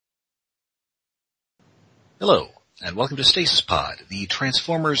Hello, and welcome to Stasis Pod, the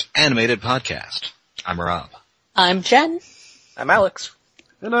Transformers animated podcast. I'm Rob. I'm Jen. I'm Alex.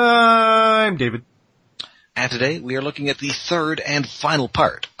 And I'm David. And today we are looking at the third and final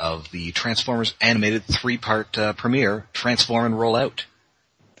part of the Transformers animated three-part premiere, Transform and Roll Out.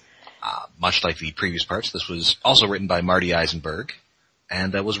 Much like the previous parts, this was also written by Marty Eisenberg,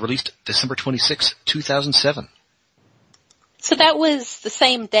 and was released December 26, 2007. So that was the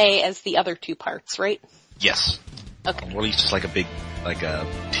same day as the other two parts, right? Yes. Okay. Released as like a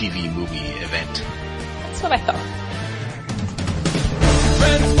TV movie event. That's what I thought.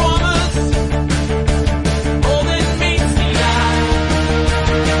 Transformers, holding me to the eye.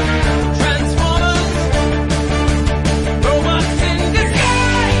 Transformers, robots in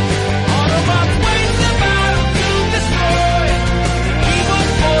disguise. Autobots wage the battle to destroy evil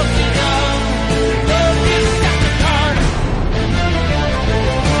forces of the Decepticons.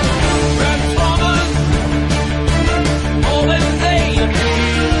 Transformers, all that they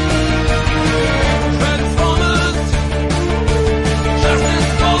appear. Transformers,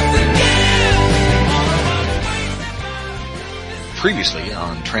 previously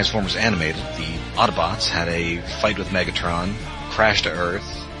on Transformers Animated, the Autobots had a fight with Megatron, crashed to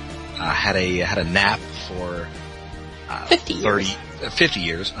Earth, had a nap for 50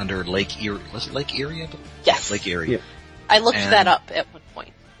 years under Lake Erie. Was it Lake Erie? Yes. Lake Erie. Yeah. I looked that up at one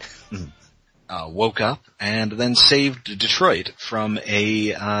point. Woke up and then saved Detroit from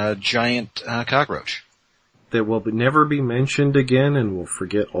a giant cockroach. That will never be mentioned again, and we'll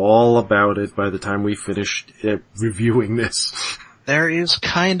forget all about it by the time we finish reviewing this. There is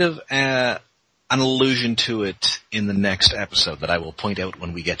kind of an allusion to it in the next episode that I will point out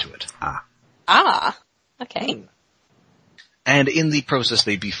when we get to it. Okay. And in the process,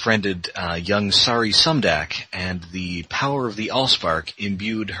 they befriended young Sari Sumdak, and the power of the Allspark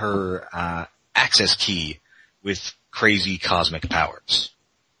imbued her access key with crazy cosmic powers.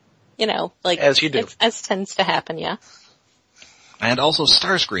 You know, like As you do. as tends to happen, yeah. And also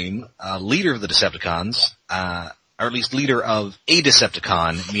Starscream, leader of the Decepticons, or at least leader of a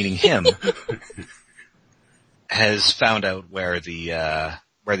Decepticon, meaning him, has found out where the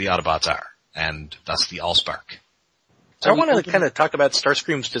Autobots are, and thus the Allspark. So I want to kind of talk about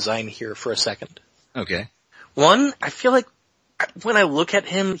Starscream's design here for a second. Okay. One, I feel like when I look at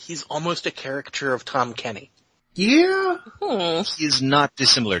him, he's almost a caricature of Tom Kenny. Yeah? He is not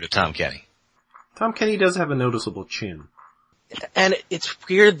dissimilar to Tom Kenny. Tom Kenny does have a noticeable chin. And it's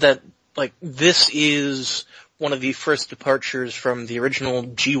weird that, like, this is one of the first departures from the original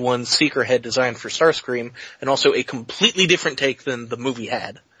G1 Seeker-head design for Starscream, and also a completely different take than the movie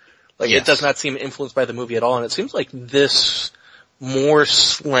had. Like, Yes. It does not seem influenced by the movie at all, and it seems like this more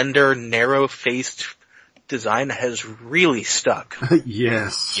slender, narrow-faced design has really stuck.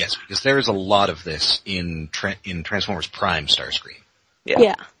 Yes. Yes, because there is a lot of this in Transformers Prime Starscream.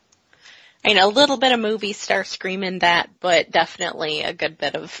 Yeah. I mean, a little bit of movie Starscream in that, but definitely a good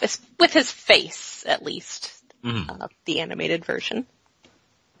bit of, with his face, at least, the animated version.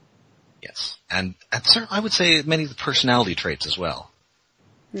 Yes. And I would say many of the personality traits as well.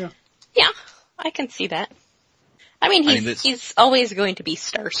 Yeah. Yeah, I can see that. I mean, he's always going to be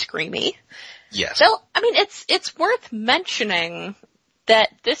Starscreamy. Yes. So, I mean, it's worth mentioning that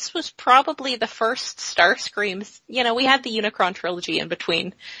this was probably the first Starscream. You know, we had the Unicron trilogy in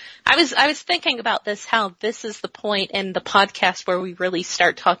between. I was thinking about this, how this is the point in the podcast where we really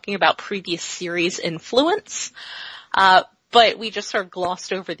start talking about previous series influence. But we just sort of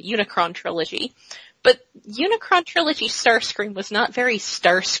glossed over the Unicron trilogy. But Unicron trilogy Starscream was not very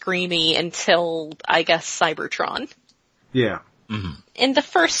Starscreamy until, I guess, Cybertron. Yeah. Mm-hmm. In the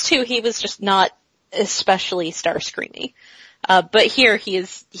first two, he was just not especially Starscreamy. But here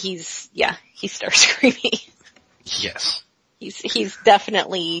he's Starscreamy. Yes. He's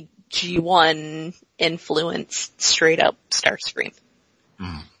definitely G1 influenced, straight up Starscream.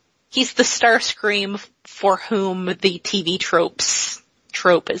 Mm. He's the Starscream for whom the TV trope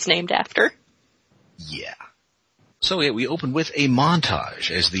is named after. Yeah. So yeah, we open with a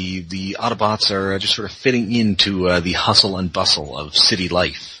montage as the Autobots are just sort of fitting into the hustle and bustle of city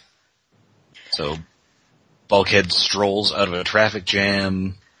life. So Bulkhead strolls out of a traffic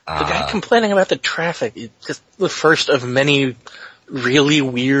jam. The guy complaining about the traffic is just the first of many really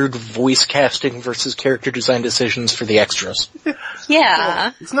weird voice casting versus character design decisions for the extras. Yeah.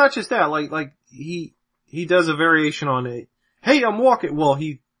 Well, it's not just that, like, he does a variation on it. Hey, I'm walking. Well,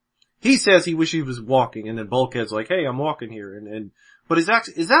 he says he wishes he was walking, and then Bulkhead's like, hey, I'm walking here, but is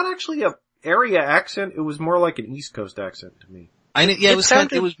that actually a area accent? It was more like an East Coast accent to me.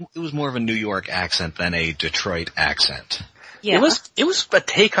 It was more of a New York accent than a Detroit accent. Yeah. It was a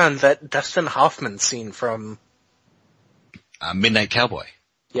take on that Dustin Hoffman scene from Midnight Cowboy.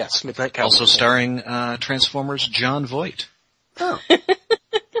 Midnight Cowboy. Also starring Transformers John Voight. Oh.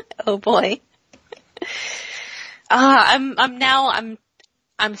 Oh boy. I'm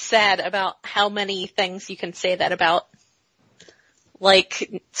sad about how many things you can say that about.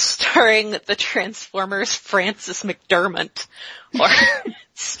 Like, starring the Transformers Francis McDermott, or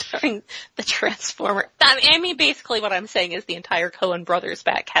starring the Transformer. I mean, basically what I'm saying is the entire Coen Brothers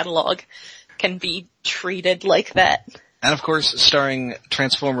back catalog can be treated like that. And of course, starring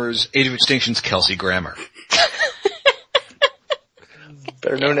Transformers Age of Extinction's Kelsey Grammer.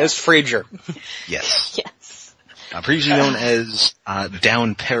 Better known as Frasier. Yes. Yes. Previously known as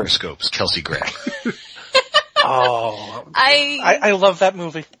Down Periscope's Kelsey Grammer. Oh, I I love that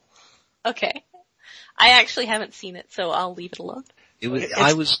movie. okay. I actually haven't seen it, so I'll leave it alone.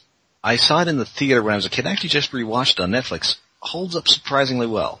 I saw it in the theater when I was a kid. I actually just rewatched it on Netflix. Holds up surprisingly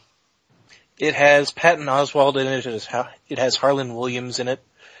well. It has Patton Oswalt in it. It has Harlan Williams in it.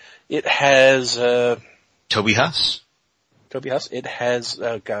 It has Toby Huss. Toby Huss. It has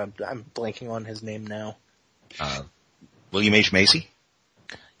God, I'm blanking on his name now. William H. Macy.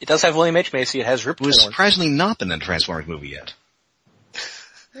 It does have William H. Macy. It has Rip Who has Torn. surprisingly not been in a Transformers movie yet.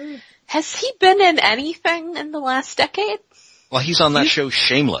 Has he been in anything in the last decade? Well, he's on that show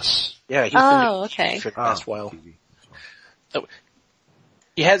Shameless. Yeah, he's Oh, been okay. for the past while.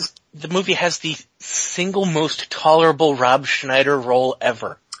 The movie has the single most tolerable Rob Schneider role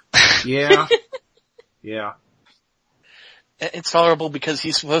ever. Yeah. Yeah. It's tolerable because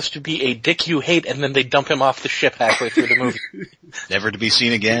he's supposed to be a dick you hate, and then they dump him off the ship halfway through the movie. Never to be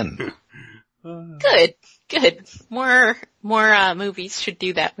seen again. Good. Good. More movies should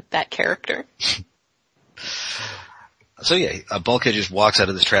do that with that character. So yeah, Bulkhead just walks out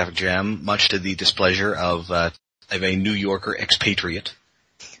of this traffic jam, much to the displeasure of a New Yorker expatriate.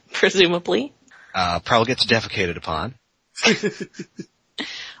 Presumably. Probably gets defecated upon.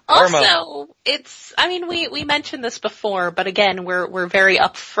 Also, we mentioned this before, but again, we're very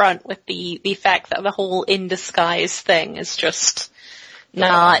upfront with the fact that the whole in disguise thing is just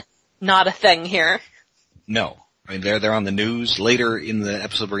not a thing here. No. I mean, they're on the news. Later in the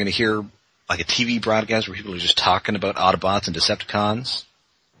episode, we're going to hear like a TV broadcast where people are just talking about Autobots and Decepticons.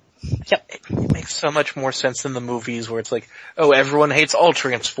 Yep. It makes so much more sense than the movies where it's like, oh, everyone hates all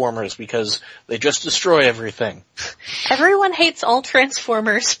Transformers because they just destroy everything. Everyone hates all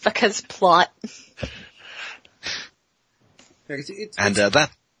Transformers because plot.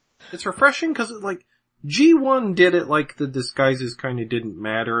 It's refreshing because like G1 did it like the disguises kind of didn't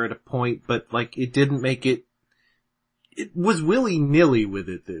matter at a point, but like it didn't make it. It was willy-nilly with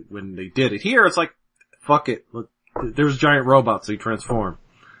it when they did it. Here it's like, fuck it. Look, there's giant robots. They transform.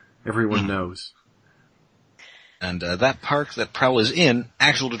 Everyone knows. And that park that Prowl is in,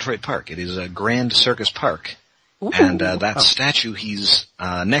 actual Detroit Park. It is a Grand Circus Park. Ooh. And that statue he's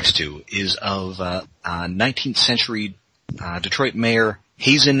next to is of 19th century Detroit Mayor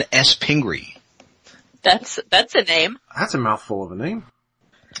Hazen S. Pingree. That's a name. That's a mouthful of a name.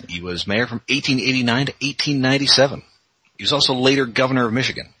 He was mayor from 1889 to 1897. He was also later governor of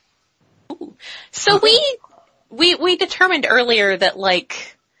Michigan. Ooh. So we determined earlier that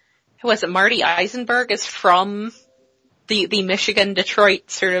like, who was it, Marty Eisenberg is from the Michigan Detroit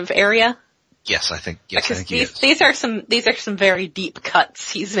sort of area? Yes, I think he is. These are some very deep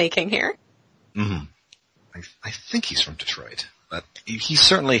cuts he's making here. Mm-hmm. I think he's from Detroit, but he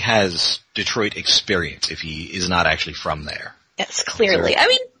certainly has Detroit experience if he is not actually from there. Yes, clearly. I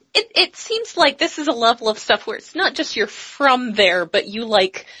mean, it seems like this is a level of stuff where it's not just you're from there, but you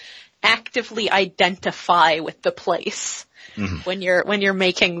like actively identify with the place when you're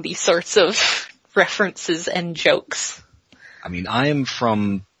making these sorts of references and jokes. I mean, I am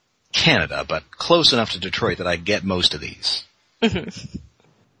from Canada, but close enough to Detroit that I get most of these. It's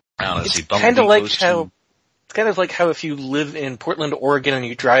kind of like how if you live in Portland, Oregon, and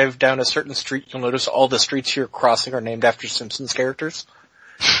you drive down a certain street, you'll notice all the streets you're crossing are named after Simpsons characters.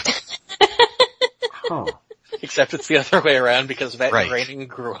 Huh. Except it's the other way around because Matt Groening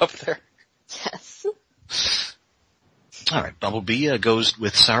grew up there. Yes. Alright, Bumblebee goes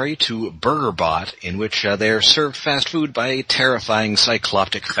with Sari to BurgerBot, in which they're served fast food by a terrifying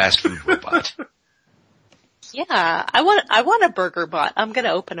cycloptic fast food robot. Yeah, I want a BurgerBot. I'm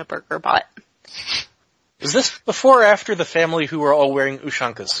gonna open a BurgerBot. Is this before or after the family who were all wearing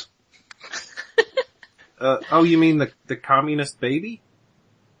Ushankas? Oh, you mean the communist baby?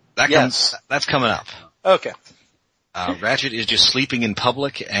 Yes. That's coming up. Okay. Ratchet is just sleeping in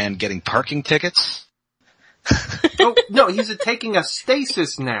public and getting parking tickets. Oh, no, he's taking a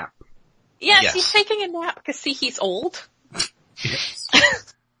stasis nap. Yes, Yes. he's taking a nap because see, he's old. Yes.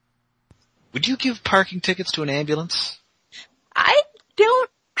 Would you give parking tickets to an ambulance? I don't,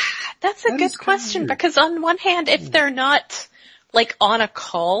 that's a That good is kinda question, weird. because on one hand, if they're not, like, on a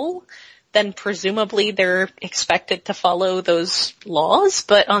call, then presumably they're expected to follow those laws,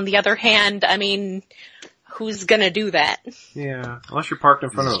 but on the other hand, I mean, who's gonna do that? Yeah, unless you're parked in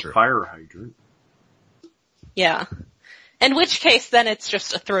front This of is a true. fire hydrant. Yeah. In which case, then it's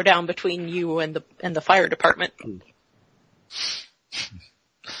just a throwdown between you and the fire department.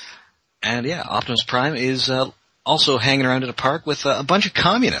 And yeah, Optimus Prime is also hanging around at a park with a bunch of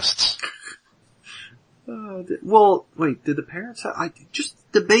communists. Well, wait, did the parents have, just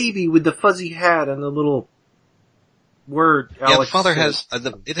the baby with the fuzzy hat and the little word Yeah, the Alex father says.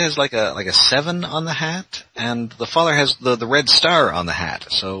 has it has like a 7 on the hat, and the father has the red star on the hat.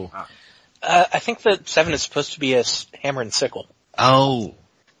 So, I think that 7 is supposed to be a hammer and sickle. oh,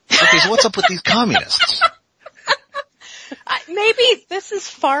 okay. So what's up with these communists? Maybe this is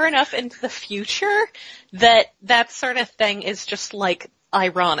far enough into the future that sort of thing is just, like,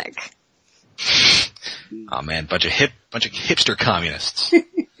 ironic. Oh man, bunch of hipster communists.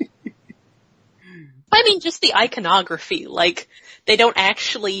 I mean, just the iconography, like, they don't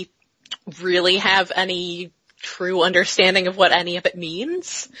actually really have any true understanding of what any of it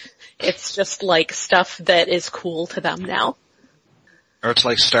means. It's just, like, stuff that is cool to them now. Or it's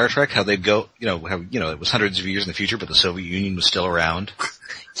like Star Trek, how they'd go, it was hundreds of years in the future, but the Soviet Union was still around.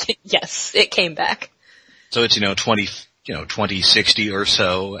 Yes, it came back. So it's, 2060 or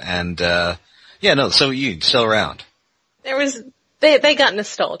so, and, the Soviet Union's still around. They got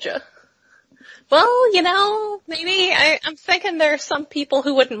nostalgia. Well, maybe I'm thinking there are some people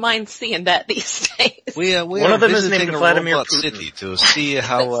who wouldn't mind seeing that these days. We One are of them is visiting named a Vladimir robot Putin. city to see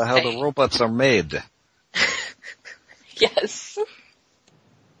how the robots are made. Yes.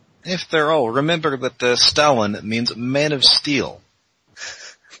 If they're all, remember that Stalin means man of steel.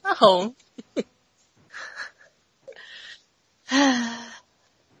 Oh.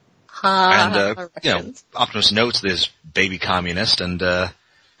 And, Russians. Optimus notes this baby communist, and,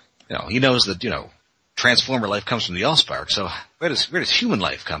 he knows that, Transformer life comes from the Allspark, so where does human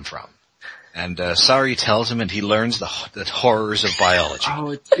life come from? And, Sari tells him, and he learns the horrors of biology.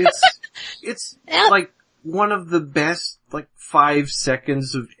 Oh, it's Yeah. like one of the best, 5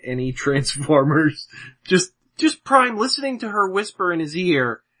 seconds of any Transformers. Just Prime listening to her whisper in his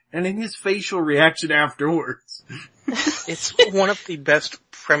ear, and in his facial reaction afterwards. It's one of the best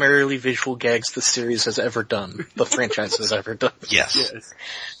primarily visual gags the series has ever done. The franchise has ever done. Yes. Yes.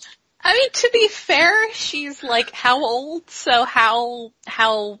 I mean, to be fair, she's like how old, so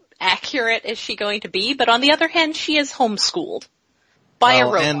how accurate is she going to be? But on the other hand, she is homeschooled by a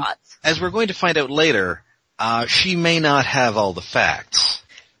Well, and robot. as we're going to find out later, she may not have all the facts,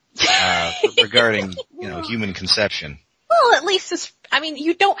 regarding, human conception. Well, at least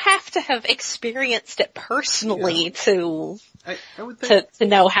you don't have to have experienced it personally to I would think, to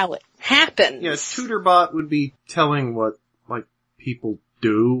know how it happens. yeah, Tutorbot would be telling what, people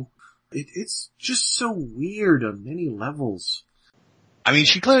do. It's just so weird on many levels. I mean,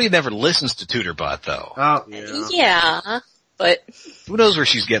 she clearly never listens to Tutorbot, though. Oh, yeah. Yeah, but Who knows where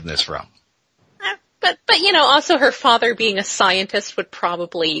she's getting this from? But also her father being a scientist would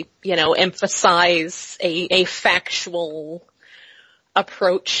probably, emphasize a factual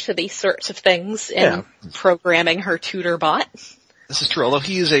approach to these sorts of things in programming her tutor bot. This is true, although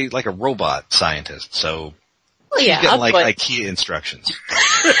he is a robot scientist, so Well, he's yeah, getting but IKEA instructions.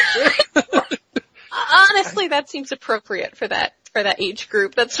 honestly, that seems appropriate for that age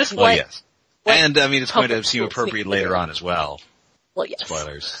group. That's just Well, what. yes. And, it's going to public seem schools appropriate need to later do. on as well. Well, yes.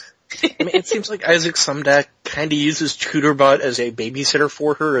 Spoilers. I mean, it seems like Isaac Sumdac kinda uses Tutorbot as a babysitter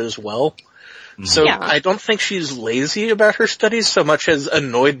for her as well. So Yeah. I don't think she's lazy about her studies so much as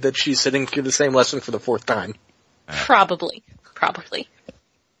annoyed that she's sitting through the same lesson for the 4th time. Probably.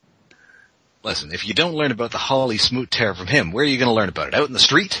 Listen, if you don't learn about the Holly Smoot Terror from him, where are you going to learn about it? Out in the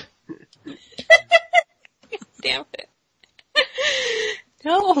street? Damn it.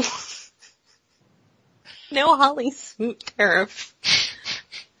 No. No Holly Smoot tariff.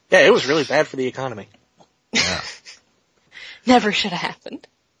 Yeah, it was really bad for the economy. Yeah. Never should have happened.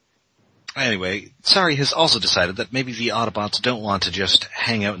 Anyway, Sari has also decided that maybe the Autobots don't want to just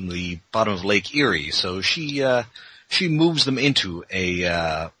hang out in the bottom of Lake Erie, so she moves them into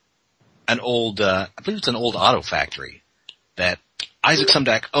an old, I believe it's an old auto factory that Isaac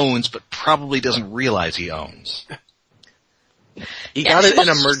Sumdac owns, but probably doesn't realize he owns. He got it in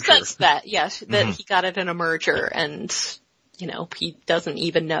a She merger. says that, yes, that he got it in a merger and, he doesn't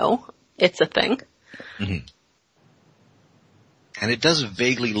even know it's a thing. Mm-hmm. And it does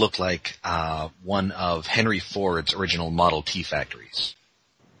vaguely look like one of Henry Ford's original Model T factories,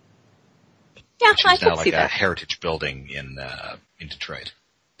 Yeah, which I is now can like see a that. heritage building in Detroit.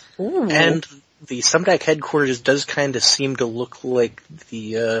 Ooh. And the Sumdac headquarters does kind of seem to look like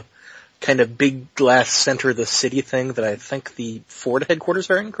the kind of big glass center of the city thing that I think the Ford headquarters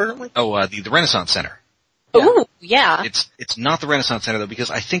are in currently. Oh, the Renaissance Center. Ooh, yeah. It's not the Renaissance Center though, because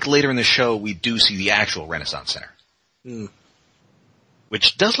I think later in the show we do see the actual Renaissance Center,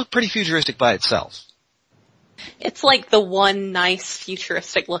 which does look pretty futuristic by itself. It's like the one nice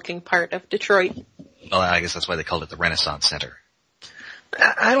futuristic looking part of Detroit. Well, I guess that's why they called it the Renaissance Center.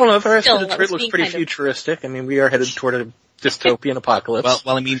 I don't know, the rest Still, of that Detroit was looks being pretty kind of- futuristic. I mean, we are headed toward a dystopian apocalypse.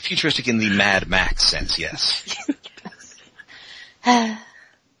 Well, I mean futuristic in the Mad Max sense, yes.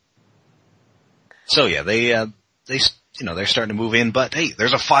 So yeah, they're starting to move in, but hey,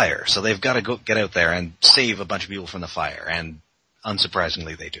 there's a fire, so they've got to go get out there and save a bunch of people from the fire, and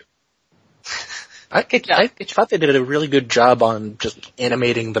unsurprisingly they do. I Good job. thought they did a really good job on just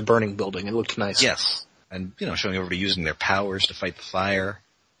animating the burning building. It looked nice. Yes. And, showing everybody using their powers to fight the fire.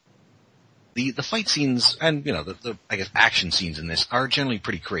 The fight scenes and, the I guess action scenes in this are generally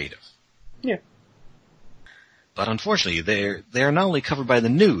pretty creative. Yeah. But unfortunately, they're not only covered by the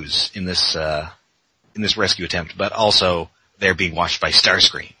news in this rescue attempt, but also they're being watched by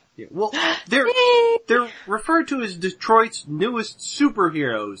Starscream. Yeah. Well, they're referred to as Detroit's newest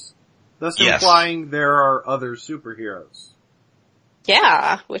superheroes, thus Yes. implying there are other superheroes.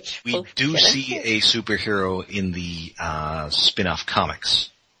 Yeah, which We we'll do get see into. a superhero in the spin-off comics,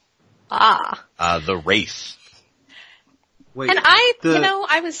 the Wraith. Wait, And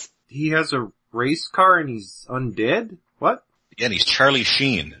I was, he has a race car and he's undead? What? Yeah, and he's Charlie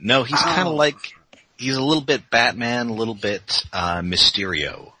Sheen. No, he's kind of like, he's a little bit Batman, a little bit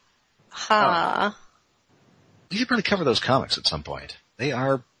Mysterio. We should probably cover those comics at some point. They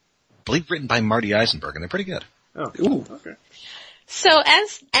are, I believe, written by Marty Eisenberg, and they're pretty good. Oh, Ooh. okay. So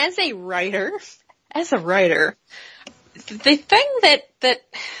as a writer, the thing that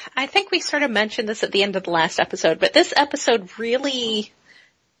I think we sort of mentioned this at the end of the last episode, but this episode really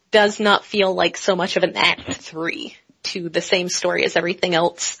does not feel like so much of an Act 3 to the same story as everything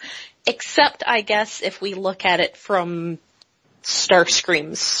else, except I guess if we look at it from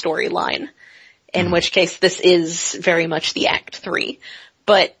Starscream's storyline, in which case this is very much the Act 3.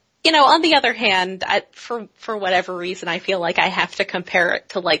 But on the other hand, for whatever reason, I feel like I have to compare it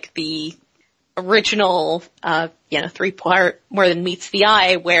to like the original, 3-part More Than Meets the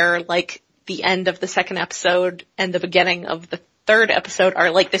Eye, where like the end of the second episode and the beginning of the third episode are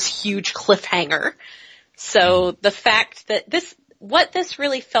like this huge cliffhanger. So the fact that what this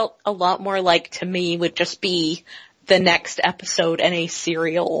really felt a lot more like to me would just be the next episode in a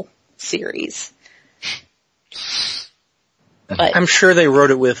serial series. But I'm sure they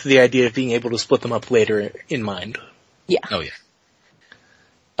wrote it with the idea of being able to split them up later in mind. yeah. Oh yeah.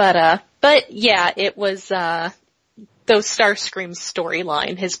 But yeah, it was, those Starscream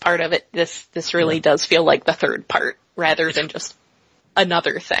storyline, his part of it, this really does feel like the third part, rather than just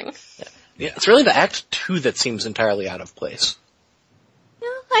another thing. Yeah, it's really the Act 2 that seems entirely out of place. Yeah,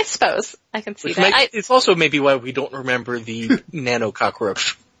 I suppose. I can see Which that. it's also maybe why we don't remember the nano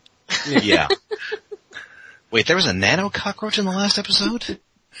cockroach. Yeah. Wait, there was a nano cockroach in the last episode?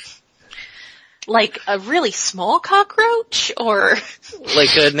 Like a really small cockroach, or?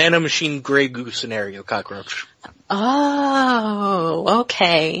 Like a nanomachine Grey Goo scenario cockroach. Oh,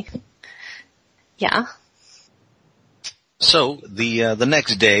 okay. Yeah. So, the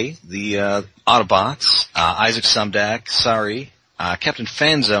next day, the Autobots, Isaac Sumdac, Sari, Captain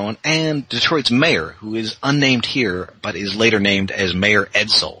Fanzone, and Detroit's mayor, who is unnamed here, but is later named as Mayor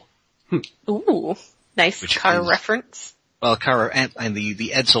Edsel. Ooh, nice Which car is- reference. Well, and the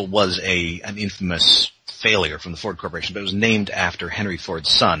Edsel was an infamous failure from the Ford Corporation, but it was named after Henry Ford's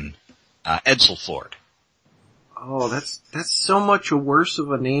son, Edsel Ford. Oh, that's so much worse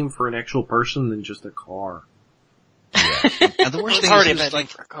of a name for an actual person than just a car. Yeah. And the worst It's thing is already he was bad like,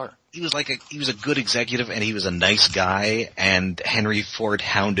 for a car. he was a good executive and he was a nice guy, and Henry Ford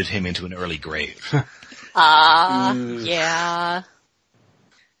hounded him into an early grave. Yeah.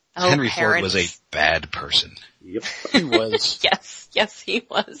 Oh, Henry Ford was a parents. bad person. Yep. He was. Yes, he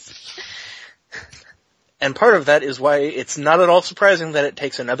was. And part of that is why it's not at all surprising that it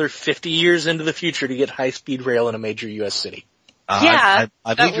takes another 50 years into the future to get high-speed rail in a major U.S. city. Yeah,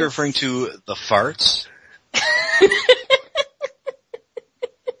 I that believe you're was- referring to the farts.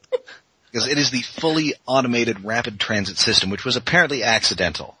 Because it is the fully automated rapid transit system, which was apparently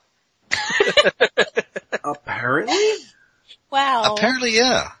accidental. Apparently? Wow. Apparently,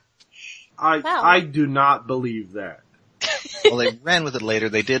 yeah. I do not believe that. Well, they ran with it later.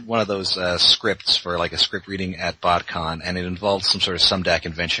 They did one of those scripts for like a script reading at BotCon, and it involved some sort of Sumdac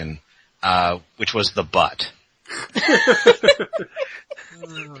invention, which was the butt. Damn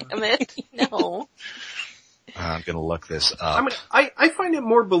it. No. I'm gonna look this up. I mean, I find it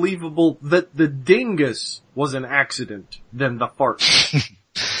more believable that the dingus was an accident than the fart.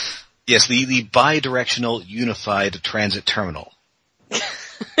 Yes, the bi-directional unified transit terminal.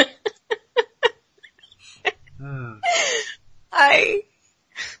 I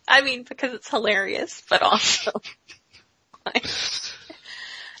mean, because it's hilarious, but also, like,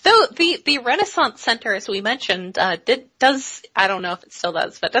 though the Renaissance Center, as we mentioned, does, I don't know if it still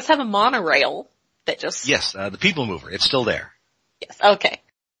does, but does have a monorail that just... Yes, the People Mover. It's still there. Yes, okay.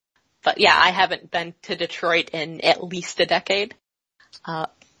 But yeah, I haven't been to Detroit in at least a decade.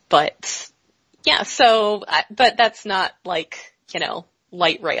 But yeah, so, but that's not like,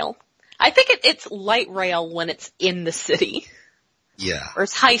 light rail. I think it's light rail when it's in the city. Yeah.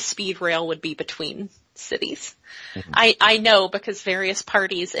 Whereas high speed rail would be between cities. Mm-hmm. I know because various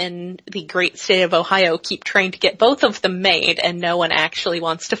parties in the great state of Ohio keep trying to get both of them made and no one actually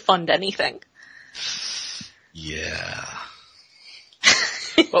wants to fund anything. Yeah.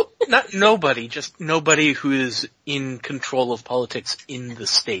 Well, not nobody, just nobody who is in control of politics in the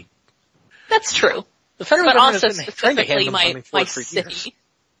state. That's true. The federal But government also has been trying to hand specifically them my funding for years. city.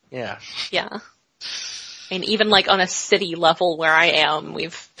 Yeah. Yeah. I mean, even like on a city level where I am,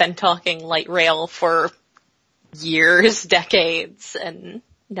 we've been talking light rail for years, decades, and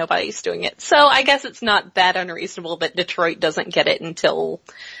nobody's doing it. So I guess it's not that unreasonable that Detroit doesn't get it until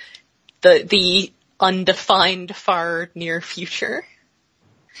the undefined far near future.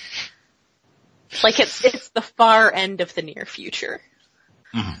 Like it's the far end of the near future.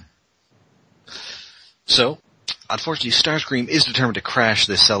 Mm-hmm. So, unfortunately, Starscream is determined to crash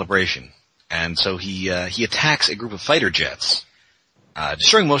this celebration. And so he attacks a group of fighter jets,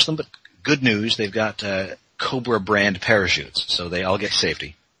 destroying most of them, but good news, they've got, Cobra brand parachutes, so they all get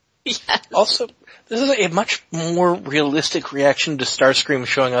safety. Yes. Also, this is a much more realistic reaction to Starscream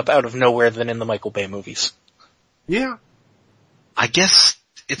showing up out of nowhere than in the Michael Bay movies. Yeah. I guess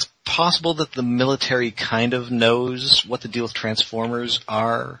it's possible that the military kind of knows what the deal with Transformers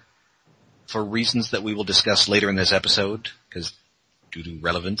are for reasons that we will discuss later in this episode, because due to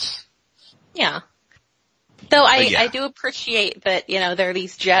relevance. Yeah. Though yeah. I do appreciate that, there are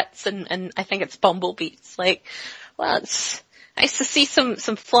these jets and I think it's bumblebees. Like, well, it's nice to see some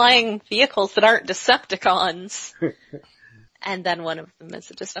flying vehicles that aren't Decepticons. And then one of them is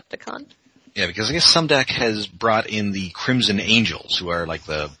a Decepticon. Yeah, because I guess Sumdac has brought in the Crimson Angels, who are like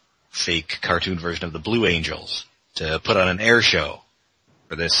the fake cartoon version of the Blue Angels, to put on an air show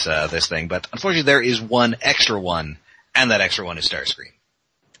for this thing. But unfortunately there is one extra one, and that extra one is Starscream.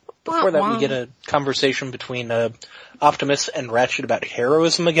 Before that, we get a conversation between Optimus and Ratchet about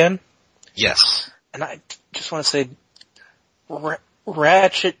heroism again. Yes. And I just want to say,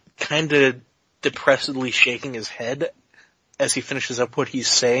 Ratchet kind of depressedly shaking his head as he finishes up what he's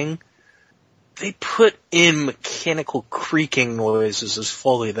saying. They put in mechanical creaking noises as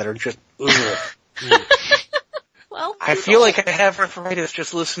Foley that are just, ugh. Well, I feel like I have arthritis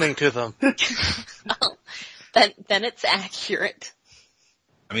just listening to them. well, then it's accurate.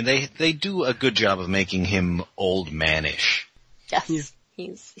 I mean, they do a good job of making him old manish. Yes.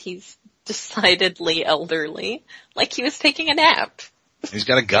 Yeah. He's decidedly elderly. Like he was taking a nap. He's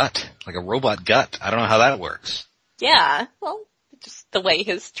got a gut, like a robot gut. I don't know how that works. Yeah, well, just the way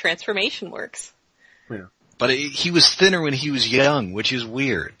his transformation works. Yeah. But he was thinner when he was young, which is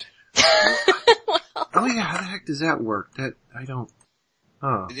weird. Oh yeah, how the heck does that work? I don't...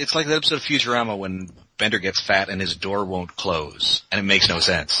 Oh. It's like that episode of Futurama when Bender gets fat and his door won't close, and it makes no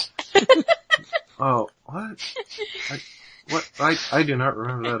sense. Oh, what? I do not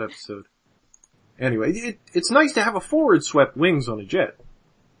remember that episode. Anyway, it's nice to have a forward swept wings on a jet.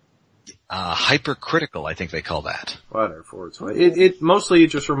 Hypercritical, I think they call that. Whatever, forward swept. It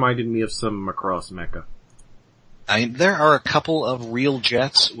just reminded me of some Macross mecha. I mean, there are a couple of real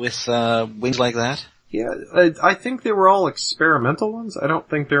jets with, wings like that. Yeah, I think they were all experimental ones. I don't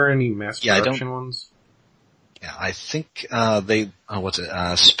think there are any mass production ones. Yeah, I think,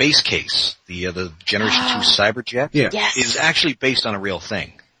 Space Case, the Generation 2 Cyberjet, Yes. is actually based on a real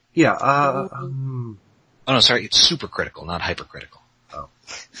thing. Yeah, Oh no, sorry, it's supercritical, not hypercritical. Oh.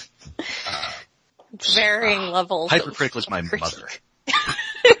 Varying levels. Hypercritical is my mother.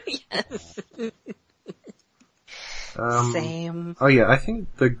 Yes. Same. Oh yeah, I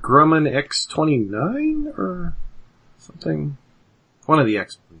think the Grumman X-29 or something. One of the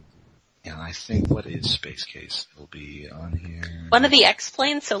X. Yeah, I think what is Space Case? It'll be on here. One of the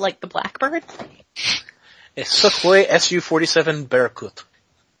X-planes, so like the Blackbird? A Sukhoi Su-47 Berkut.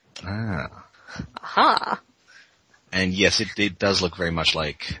 Ah. Aha. And yes, it does look very much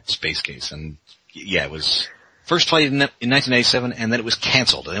like Space Case. And yeah, it was first flight in 1987, and then it was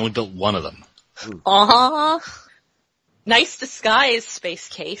canceled. They only built one of them. Nice disguise, Space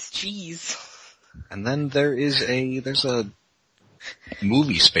Case. Jeez. And then there's a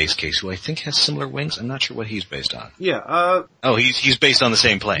movie Space Case who I think has similar wings. I'm not sure what he's based on. Yeah, Oh, he's based on the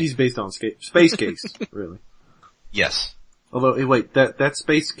same plane. he's based on Space Case, really. Yes. Although, hey, wait, that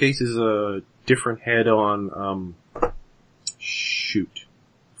Space Case is a different head on, shoot.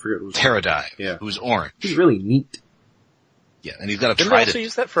 I forget what it was. Terradive, Yeah. who's orange. He's really neat. Yeah, and he's got a Didn't they also trident.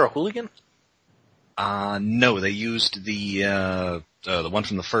 use that for a hooligan? No, they used the one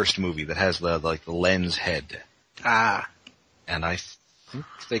from the first movie that has the lens head. Ah. And I think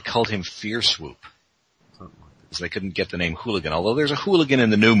they called him Fear Swoop. Something like that. Because they couldn't get the name Hooligan, although there's a Hooligan in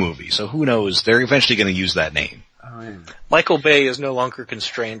the new movie, so who knows, they're eventually gonna use that name. Oh, yeah. Michael Bay is no longer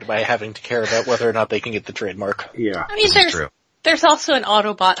constrained by having to care about whether or not they can get the trademark. Yeah. I mean, This is true. there's also an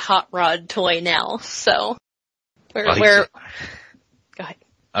Autobot Hot Rod toy now, so Well, go ahead.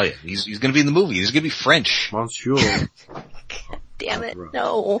 Oh yeah, he's gonna be in the movie, he's gonna be French. Monsieur. Damn it, Right.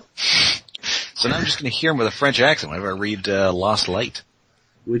 no. So now I'm just gonna hear him with a French accent whenever I read, Lost Light.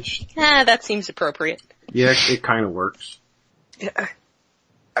 Which, That seems appropriate. yeah, it kinda works. Yeah.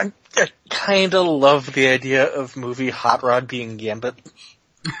 I kinda love the idea of movie Hot Rod being Gambit.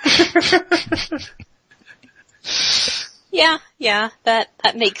 Yeah, that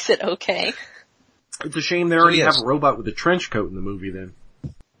makes it okay. It's a shame they already yes. have a robot with a trench coat in the movie then.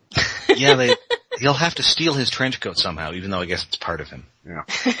 Yeah, he'll have to steal his trench coat somehow, even though I guess it's part of him. Yeah.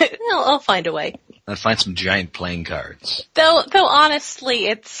 I'll find a way. And find some giant playing cards. Though honestly,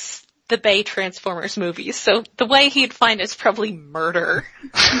 it's the Bay Transformers movies, so the way he'd find is probably murder.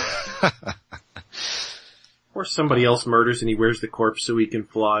 Or somebody else murders and he wears the corpse so he can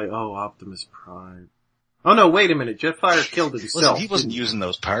fly. Oh, Optimus Prime. Oh no, wait a minute. Jetfire killed himself. Listen, he wasn't using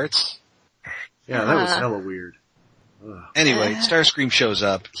those parts. Yeah, that was hella weird. Ugh. Anyway, Starscream shows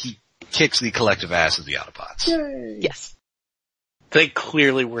up, he kicks the collective ass of the Autobots. Yay. Yes. They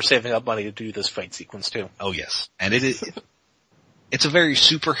clearly were saving up money to do this fight sequence too. Oh yes. And it's a very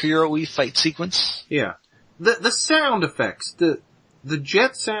superhero-y fight sequence. Yeah. The sound effects, the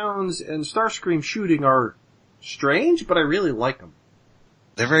jet sounds and Starscream shooting are strange, but I really like them.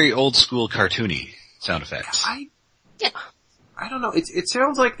 They're very old school cartoony sound effects. I don't know. It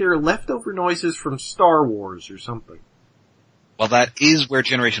sounds like they're leftover noises from Star Wars or something. Well, that is where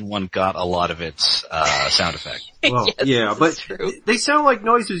Generation 1 got a lot of its, sound effect. Well, Yes, yeah, this but is true. they sound like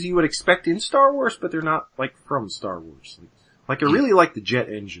noises you would expect in Star Wars, but they're not like from Star Wars. Like I really like the jet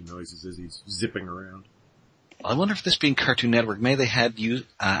engine noises as he's zipping around. I wonder if this being Cartoon Network, may they had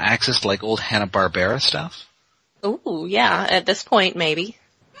access to like old Hanna-Barbera stuff? Ooh, yeah, at this point maybe.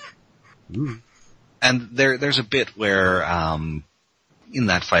 Ooh. And there's a bit where, in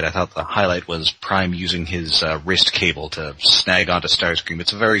that fight, I thought the highlight was Prime using his wrist cable to snag onto Starscream.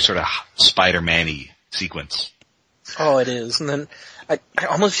 It's a very sort of Spider-Man-y sequence. Oh, it is. And then I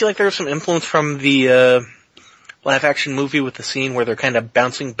almost feel like there's some influence from the live action movie with the scene where they're kind of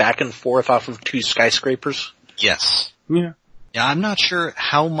bouncing back and forth off of two skyscrapers. Yes. Yeah. Yeah, I'm not sure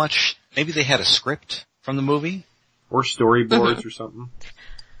how much, maybe they had a script from the movie? Or storyboards or something.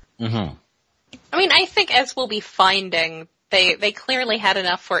 Mm-hmm. I mean, I think as we'll be finding, they clearly had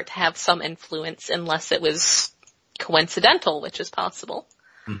enough for it to have some influence unless it was coincidental, which is possible.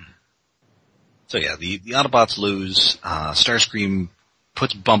 So yeah, the Autobots lose, Starscream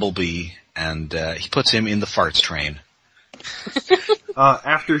puts Bumblebee, and he puts him in the farts train.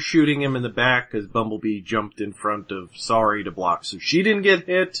 After shooting him in the back as Bumblebee jumped in front of Sorry to block so she didn't get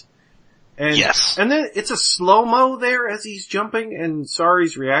hit. And, Yes. And then it's a slow-mo there as he's jumping and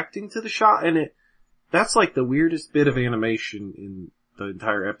Sorry's reacting to the shot and that's like the weirdest bit of animation in the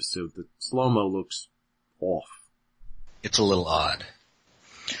entire episode. The slow-mo looks off. It's a little odd.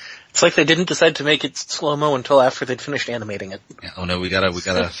 It's like they didn't decide to make it slow-mo until after they'd finished animating it. Yeah, oh no, we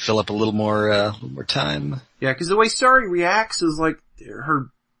gotta fill up a little more time. Yeah, cause the way Sorry reacts is like her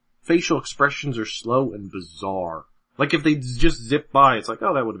facial expressions are slow and bizarre. Like if they just zip by, it's like,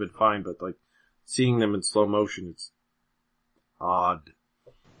 oh, that would have been fine, but like seeing them in slow motion, it's odd.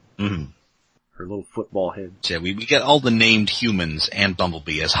 Mm-hmm. Her little football head. So yeah, we get all the named humans and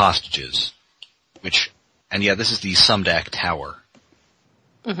Bumblebee as hostages. And yeah, this is the Sumdac Tower.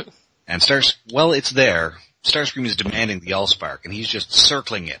 Mm-hmm. And it's there. Starscream is demanding the Allspark, and he's just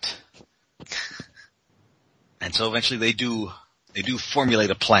circling it. And so eventually they do formulate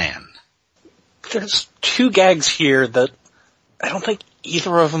a plan. There's two gags here that I don't think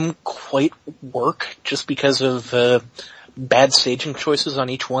either of them quite work just because of bad staging choices on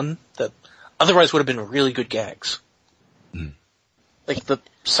each one that otherwise would have been really good gags. Like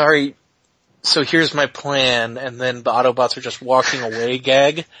sorry, so here's my plan, and then the Autobots are just walking away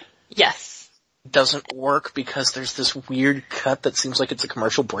gag Yes. doesn't work because there's this weird cut that seems like it's a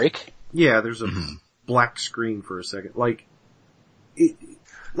commercial break. Yeah, there's a black screen for a second. Like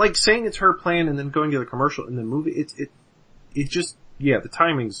saying it's her plan and then going to the commercial and then movie, it just, yeah, the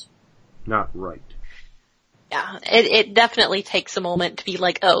timing's not right. Yeah, it definitely takes a moment to be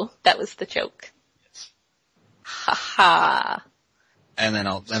like, oh, that was the joke. Ha ha. And then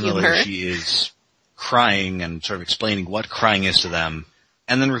Humor. later she is crying and sort of explaining what crying is to them,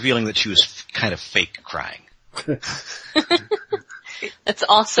 and then revealing that she was kind of fake crying. That's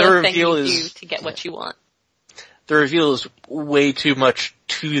also The a thing reveal you is- do to get what you want. The reveal is way too much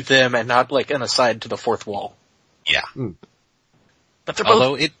to them and not like an aside to the fourth wall. Yeah. But they're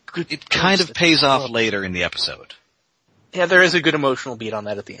Although both, it kind of pays off later in the episode. yeah, there is a good emotional beat on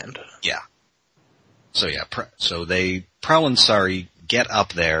that at the end. Yeah. So yeah, Prowl and Sari get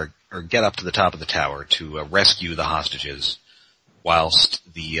up there, or get up to the top of the tower to rescue the hostages, whilst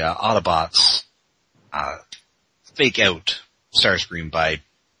the Autobots fake out Starscream by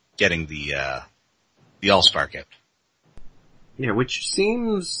getting the Allspark out. Yeah, which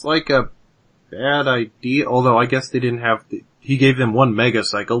seems like a bad idea, although I guess they didn't have he gave them one mega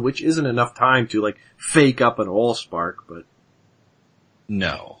cycle, which isn't enough time to like fake up an Allspark, but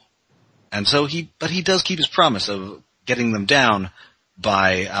No. And so but he does keep his promise of getting them down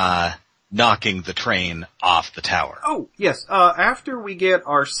by knocking the train off the tower. oh, yes, after we get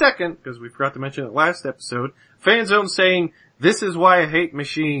our second, because we forgot to mention it last episode, Fanzone saying, "This is why I hate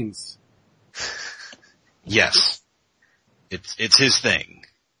machines." Yes. It's his thing.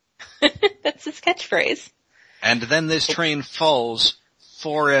 That's his catchphrase. And then this train falls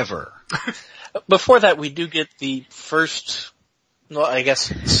forever. Before that, we do get the first, well, I guess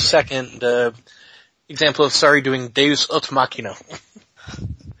second example of Sari doing Deus Ex Machina.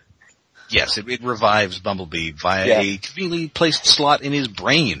 Yes, it revives Bumblebee via Yeah. a conveniently placed slot in his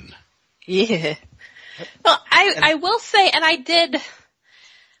brain. Yeah. Well, I will say, and I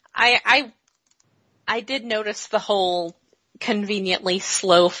did notice the whole conveniently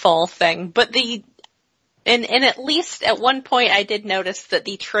slow fall thing, but and at least at one point I did notice that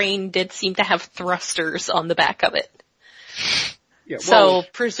the train did seem to have thrusters on the back of it. Yeah, So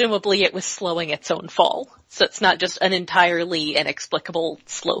presumably it was slowing its own fall. So it's not just an entirely inexplicable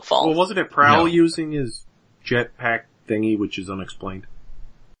slow fall. well, wasn't it Prowl No. using his jetpack thingy, which is unexplained?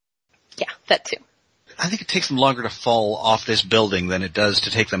 Yeah, that too. I think it takes them longer to fall off this building than it does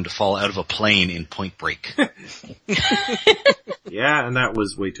to take them to fall out of a plane in Point Break. Yeah, and that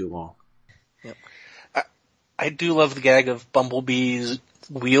was way too long. I do love the gag of Bumblebee's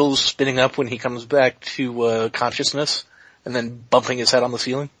wheels spinning up when he comes back to consciousness and then bumping his head on the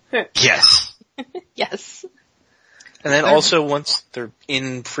ceiling. Yes. Yes. And then also once they're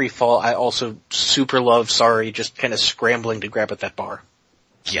in free fall, I also super love Sari just kind of scrambling to grab at that bar.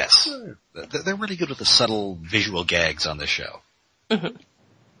 Yes. They're really good with the subtle visual gags on this show.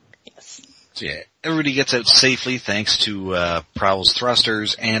 Yes. So yeah, everybody gets out safely thanks to Prowl's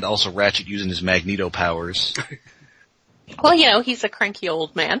thrusters and also Ratchet using his Magneto powers. Well, he's a cranky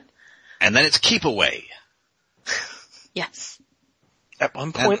old man. And then it's Keep Away. Yes. At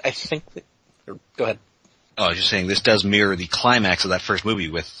one point, I think go ahead. Oh, I was just saying, this does mirror the climax of that first movie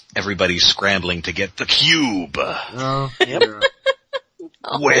with everybody scrambling to get the cube. Oh, Yep. yeah.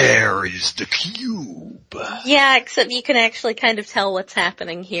 Where is the cube? Yeah, except you can actually kind of tell what's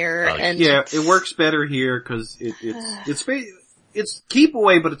happening here. Oh, and Yeah, it works better here because it's keep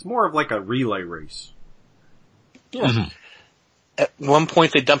away, but it's more of like a relay race. Yeah. At one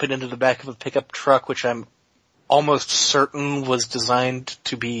point, they dump it into the back of a pickup truck, which I'm almost certain was designed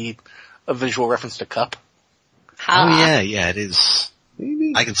to be a visual reference to Cup. Oh yeah, it is.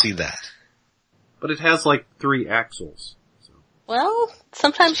 Maybe. I can see that. But it has like 3 axles. So. Well,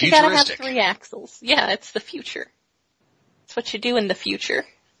 sometimes It's you gotta have futuristic. 3 axles. Yeah, it's the future. It's what you do in the future.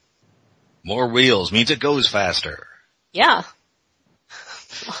 More wheels means it goes faster. Yeah.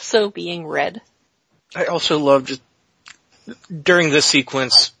 Also being red. I also love just during this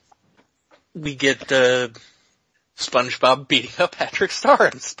sequence, we get SpongeBob beating up Patrick Star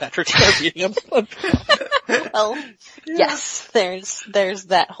and Patrick Star beating up SpongeBob. Well, yes, there's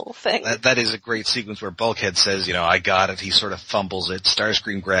that whole thing. That is a great sequence where Bulkhead says, I got it. He sort of fumbles it.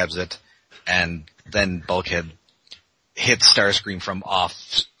 Starscream grabs it, and then Bulkhead hits Starscream from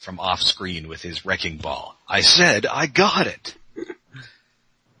off screen with his wrecking ball. I said I got it.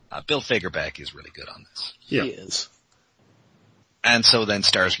 Bill Fagerback is really good on this. Yeah. He is. And so then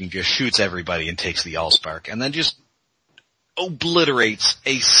Starscream just shoots everybody and takes the Allspark, and then just obliterates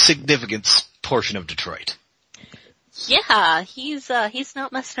a significant portion of Detroit. Yeah, he's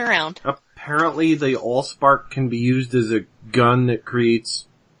not messing around. Apparently the Allspark can be used as a gun that creates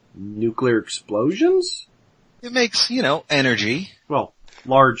nuclear explosions? It makes, energy. Well,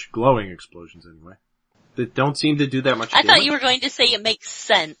 large glowing explosions anyway. That don't seem to do that much I damage. thought you were going to say it makes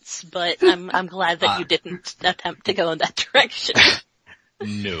sense, but I'm glad that you didn't attempt to go in that direction.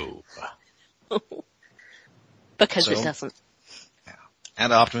 No. Because So? it doesn't.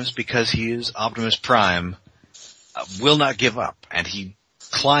 And Optimus, because he is Optimus Prime, will not give up, and he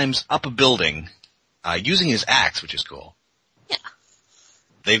climbs up a building, using his axe, which is cool. Yeah.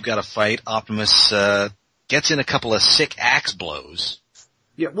 They've got a fight. Optimus, gets in a couple of sick axe blows.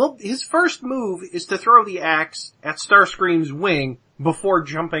 Yeah, well, his first move is to throw the axe at Starscream's wing before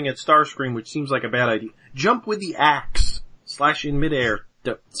jumping at Starscream, which seems like a bad idea. Jump with the axe, slash in midair,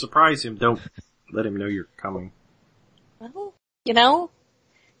 surprise him, don't let him know you're coming. Well, you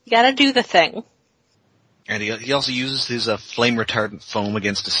gotta do the thing. And he also uses his flame retardant foam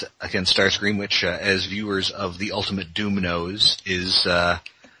against Starscream, which, as viewers of the Ultimate Doom knows, is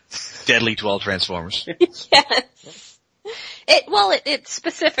deadly to all Transformers. Yes. It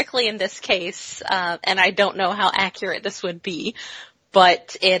specifically in this case, and I don't know how accurate this would be,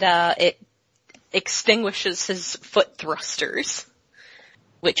 but it extinguishes his foot thrusters,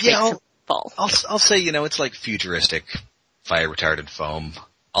 which makes him fall. I'll say, it's like futuristic fire retardant foam.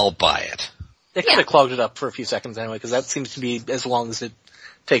 I'll buy it. They could have clogged it up for a few seconds anyway, because that seems to be as long as it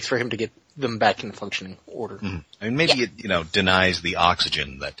takes for him to get them back in functioning order. Mm. I mean, maybe it, denies the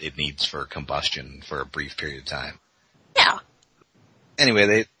oxygen that it needs for combustion for a brief period of time. Yeah.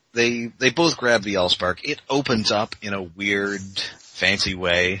 Anyway, they both grab the Allspark. It opens up in a weird, fancy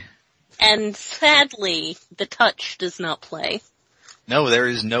way. And sadly, the touch does not play. No, there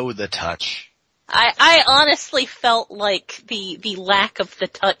is no the touch. I honestly felt like the lack of the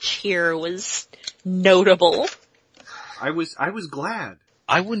touch here was notable. I was glad.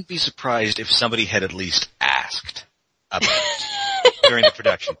 I wouldn't be surprised if somebody had at least asked about it during the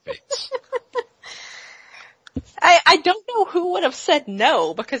production phase. I don't know who would have said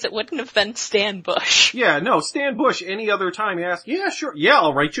no, because it wouldn't have been Stan Bush. Yeah, no, Stan Bush, any other time you ask, yeah, sure, yeah,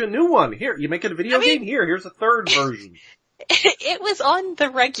 I'll write you a new one. Here, you make it a video game? Here's a third version. It was on the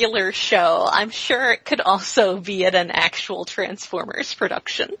regular show. I'm sure it could also be at an actual Transformers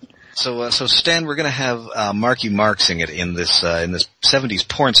production. So Stan, we're gonna have, Marky Mark sing it in this 70s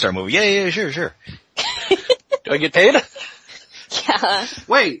porn star movie. Yeah, sure. Do I get paid? Yeah.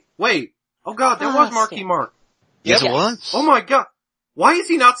 Wait. Oh god, that was Marky Stan. Mark. Yes, Yep. it was. Oh my god. Why is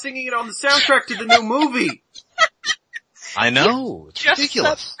he not singing it on the soundtrack to the new movie? I know. It's Just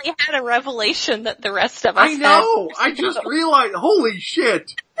ridiculous. suddenly had a revelation that the rest of us I know! I just realized, holy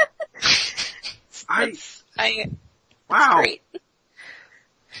shit! Wow. Great.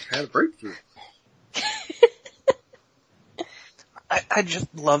 Had a breakthrough. I just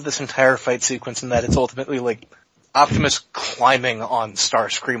love this entire fight sequence in that it's ultimately like Optimus climbing on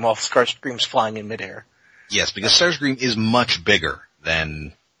Starscream while Starscream's flying in midair. Yes, because Starscream is much bigger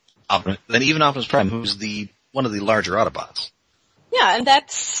than even Optimus Prime, who's one of the larger Autobots. Yeah,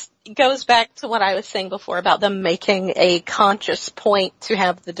 and goes back to what I was saying before about them making a conscious point to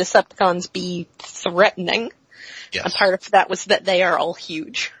have the Decepticons be threatening. Yes. And part of that was that they are all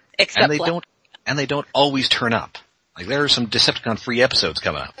huge. Except And they don't always turn up. Like, there are some Decepticon-free episodes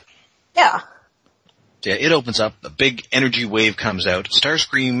coming up. Yeah. Yeah, it opens up, the big energy wave comes out,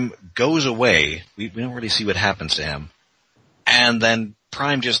 Starscream goes away, we don't really see what happens to him, and then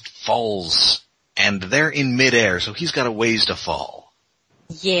Prime just falls, and they're in midair, so he's got a ways to fall.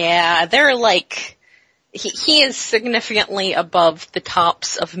 Yeah, they're like, he is significantly above the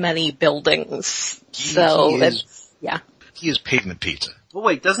tops of many buildings. He is pavement pizza. Well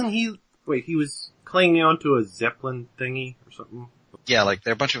wait, he was clinging onto a Zeppelin thingy or something? Yeah, like,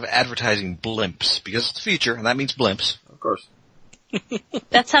 they're a bunch of advertising blimps, because it's the future, and that means blimps. Of course.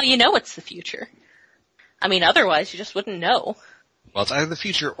 That's how you know it's the future. I mean, otherwise you just wouldn't know. Well, it's either the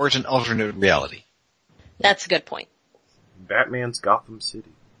future or it's an alternate reality. That's a good point. Batman's Gotham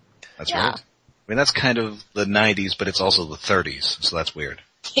City. That's Yeah. right. I mean, that's kind of the 90s, but it's also the 30s, so that's weird.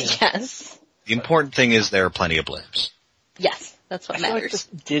 Yes. The important thing is there are plenty of blimps. Yes, that's what I feel like matters.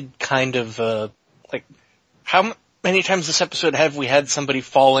 this did kind of, how many times this episode have we had somebody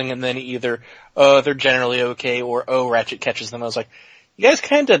falling and then either, they're generally okay, or, Ratchet catches them. I was like, you guys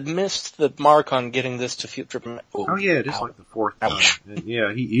kind of missed the mark on getting this to future. Oh yeah, it is like the fourth time. Ouch. And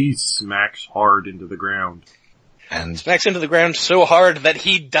yeah, he smacks hard into the ground. And Smacks into the ground so hard that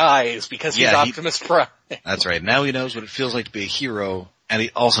he dies because he's Yeah, Optimus Prime. That's right. Now he knows what it feels like to be a hero, and he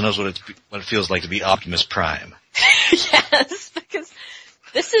also knows what it feels like to be Optimus Prime. Yes, because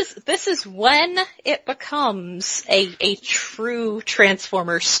this is when it becomes a true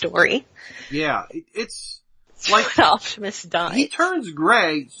Transformers story. Yeah, it's Like when Optimus he died. turns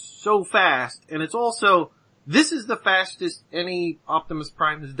gray so fast, and it's also, this is the fastest any Optimus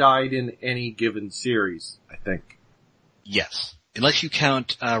Prime has died in any given series, I think. Yes. Unless you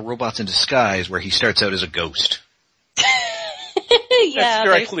count Robots in Disguise, where he starts out as a ghost. Yeah, That's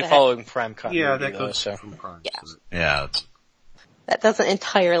directly there's that. following Prime continuity, Yeah, that though, goes so. from Prime. Yeah. So Yeah. That doesn't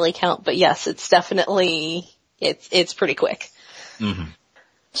entirely count, but yes, it's definitely, it's pretty quick. Mm-hmm.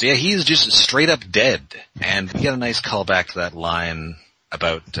 So yeah, he's just straight up dead. And we get a nice callback to that line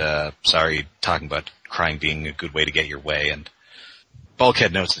about, talking about crying being a good way to get your way. And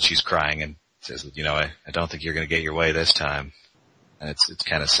Bulkhead notes that she's crying and says that, I don't think you're going to get your way this time. And it's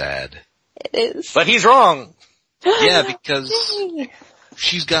kind of sad. It is. But he's wrong! Yeah, because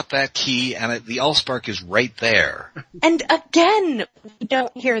she's got that key and the Allspark is right there. And again, we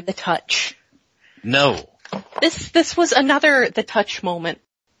don't hear the touch. No. This was another the touch moment.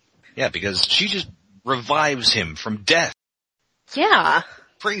 Yeah, because she just revives him from death. Yeah.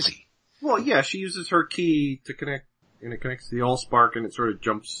 Crazy. Well, yeah, she uses her key to connect, and it connects to the Allspark, and it sort of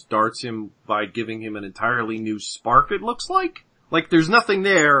jump starts him by giving him an entirely new spark, it looks like. Like, there's nothing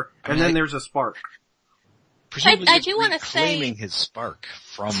there, and then there's a spark. Presumably I it's do wanna say reclaiming his spark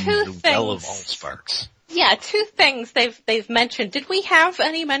from two the well of things. all sparks. Yeah, two things they've mentioned. Did we have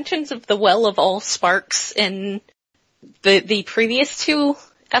any mentions of the Well of All Sparks in the previous two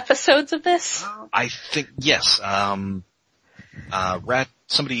episodes of this? I think, yes,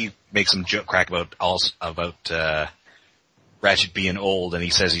 somebody makes some crack about Ratchet being old, and he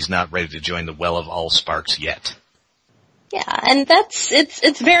says he's not ready to join the Well of All Sparks yet. Yeah, and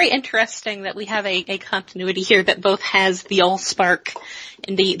it's very interesting that we have a continuity here that both has the Allspark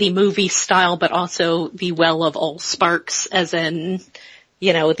in the movie style, but also the Well of All Sparks as in,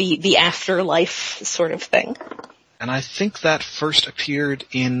 the afterlife sort of thing. And I think that first appeared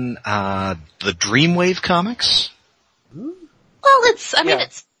in the Dreamwave comics. Well, it's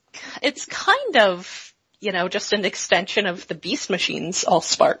kind of, just an extension of the Beast Machine's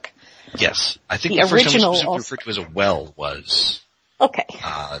Allspark. Yes, I think The the first time original it was referred to as a well was Okay.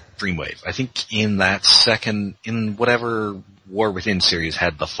 Dreamwave. I think in whatever War Within series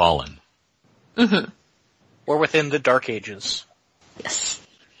had the Fallen. Mm-hmm. Or within the Dark Ages. Yes.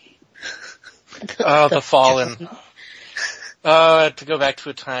 The Fallen. To go back to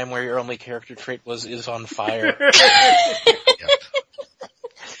a time where your only character trait is on fire. Yep.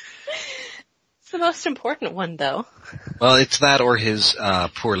 It's the most important one, though. Well, it's that or his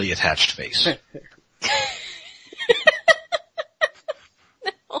poorly attached face.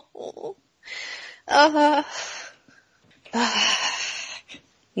 No.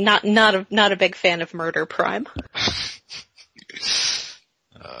 Not a big fan of Murder Prime.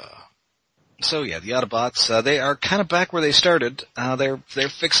 So yeah, the Autobots, they are kind of back where they started. They're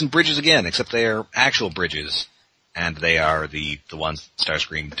fixing bridges again, except they are actual bridges, and they are the ones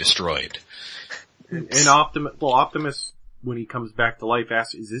Starscream destroyed. And Optimus, when he comes back to life,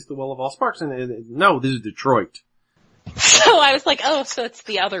 asks, "Is this the Well of All Sparks?" And no, this is Detroit. So I was like, oh, so it's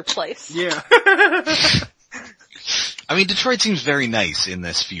the other place. Yeah. I mean, Detroit seems very nice in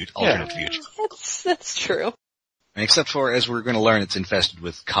this alternate future. That's true. Except for, as we're going to learn, it's infested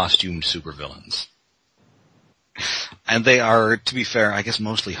with costumed supervillains. And they are, to be fair, I guess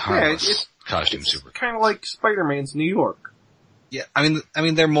mostly harmless costume supervillains. Kind of like Spider-Man's New York. Yeah, I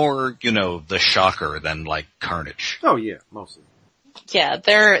mean, they're more, the Shocker than like Carnage. Oh yeah, mostly. Yeah,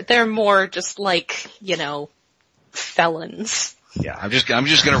 they're more just like, felons. Yeah, I'm just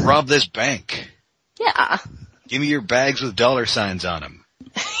gonna rob this bank. Yeah. Give me your bags with $signs on them.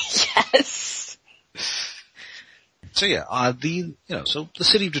 Yes. So yeah, so the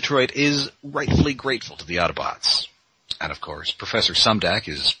city of Detroit is rightfully grateful to the Autobots. And of course, Professor Sumdac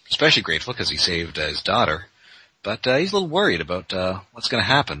is especially grateful because he saved his daughter. But he's a little worried about what's going to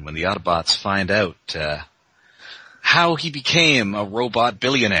happen when the Autobots find out how he became a robot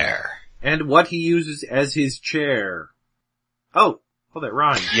billionaire. And what he uses as chair. Oh, that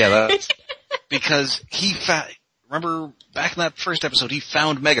rhymed. Yeah, that's because remember back in that first episode, he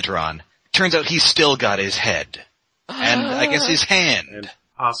found Megatron. Turns out he's still got his head. And I guess his hand. And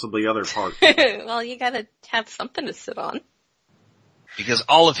possibly other parts. Well, you gotta have something to sit on. Because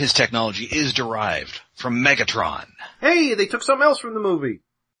all of his technology is derived from Megatron. Hey, they took something else from the movie.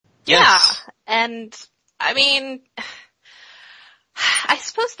 Yes. Yeah, and, I mean, I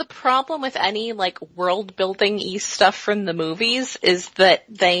suppose the problem with any, world-building-y stuff from the movies is that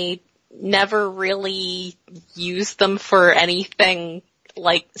they never really use them for anything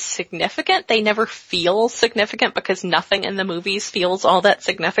like significant. They never feel significant because nothing in the movies feels all that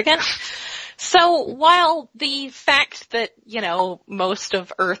significant. So while the fact that, most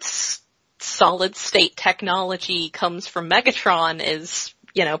of Earth's solid state technology comes from Megatron is,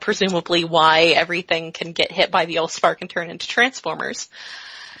 presumably why everything can get hit by the Allspark and turn into Transformers,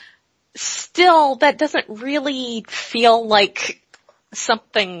 still, that doesn't really feel like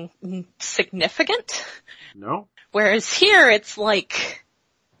something significant. No? Whereas here, it's like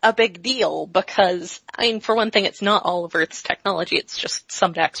a big deal because, for one thing, it's not all of Earth's technology, it's just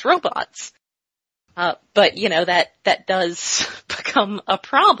Sumdack's robots. But, that does become a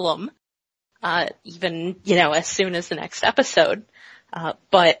problem, even, as soon as the next episode.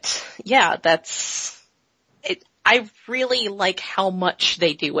 But, yeah, that's it. I really like how much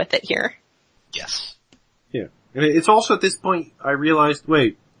they do with it here. Yes. Yeah. And it's also at this point I realized,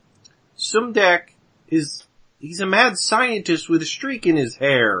 wait, Sumdack he's a mad scientist with a streak in his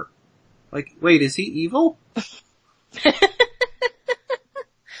hair. Like, wait, is he evil?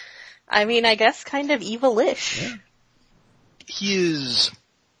 I guess kind of evil-ish. Yeah. He is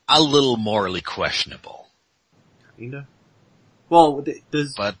a little morally questionable. Kinda. Well, did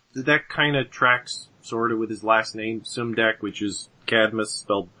that kinda tracks sorta with his last name, Sumdack, which is Cadmus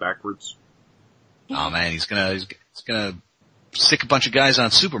spelled backwards. Oh man, he's gonna stick a bunch of guys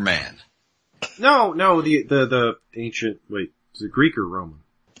on Superman. No, the ancient, wait, is it Greek or Roman?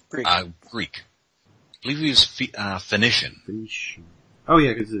 Greek. Greek. I believe he was Phoenician. Phoenician. Oh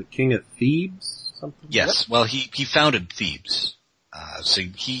yeah, is it King of Thebes? Something? Yes, well he founded Thebes. So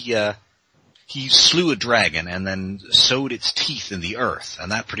he slew a dragon and then sowed its teeth in the earth,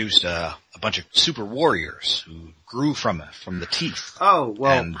 and that produced a bunch of super warriors who grew from the teeth. Oh,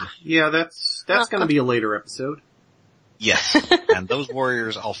 well, And- yeah, that's gonna be a later episode. Yes, and those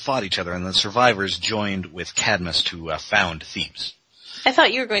warriors all fought each other, and the survivors joined with Cadmus to found Thebes. I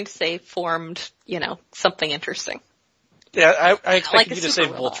thought you were going to say formed, something interesting. Yeah, I expected Like a you to say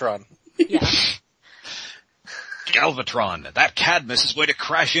super robot. Voltron. Yeah. Galvatron, that Cadmus is going to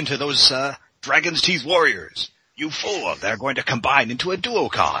crash into those dragon's teeth warriors. You fool, they're going to combine into a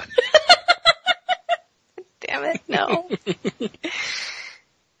duocon. Damn it, no.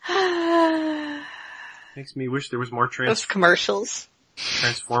 Makes me wish there was more Those commercials.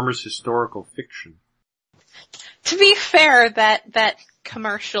 Transformers historical fiction. To be fair, that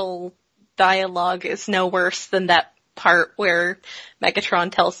commercial dialogue is no worse than that part where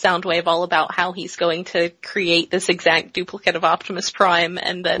Megatron tells Soundwave all about how he's going to create this exact duplicate of Optimus Prime,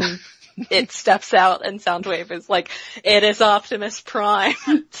 and then it steps out and Soundwave is like, it is Optimus Prime.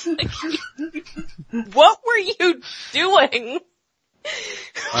 It's like, what were you doing?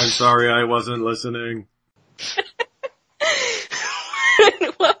 I'm sorry, I wasn't listening.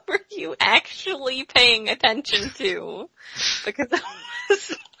 What were you actually paying attention to? Because it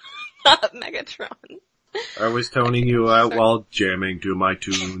was not Megatron. I was toning you out while jamming to my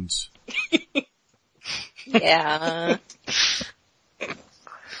tunes. Yeah.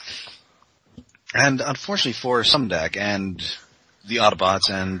 And unfortunately for Sumdack and the Autobots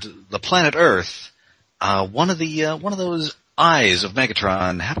and the planet Earth, one of those eyes of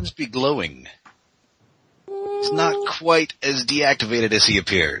Megatron happens to be glowing. It's not quite as deactivated as he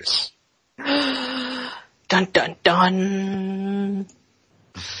appears. Dun dun dun.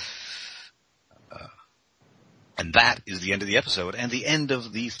 And that is the end of the episode and the end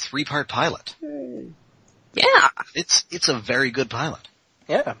of the 3-part pilot. Yeah. It's a very good pilot.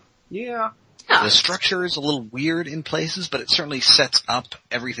 Yeah. Yeah. Yeah. The structure is a little weird in places, but it certainly sets up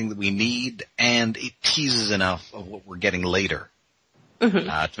everything that we need, and it teases enough of what we're getting later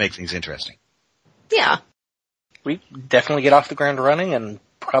to make things interesting. Yeah. We definitely get off the ground running, and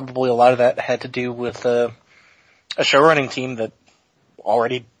probably a lot of that had to do with a showrunning team that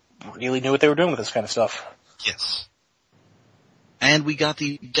already really knew what they were doing with this kind of stuff. Yes. And we got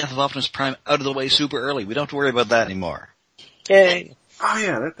the death of Optimus Prime out of the way super early. We don't have to worry about that anymore. Yay. Oh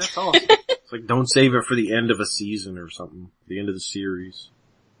yeah, that's awesome. It's like, don't save it for the end of a season or something. The end of the series.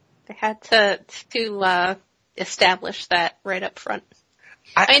 They had to establish that right up front.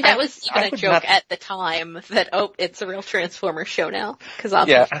 That was even a would joke not- at the time that, it's a real Transformers show now, because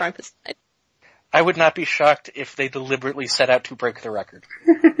Optimus Prime is dead. I would not be shocked if they deliberately set out to break the record.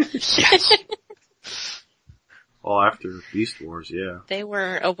 Yes. Well, after Beast Wars, yeah. They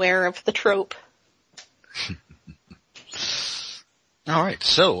were aware of the trope. Alright,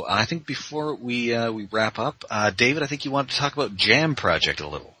 so I think before we wrap up, David, I think you wanted to talk about Jam Project a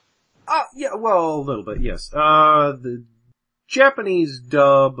little. Yeah, well, a little bit, yes. The Japanese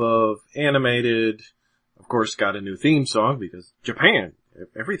dub of animated, of course, got a new theme song because Japan,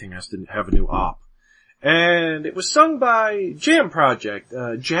 everything has to have a new op. And it was sung by Jam Project,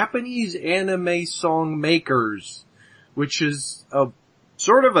 Japanese anime song makers, which is a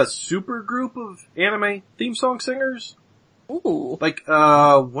sort of a super group of anime theme song singers. Ooh. Like,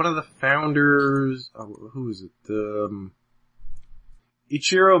 one of the founders, who is it?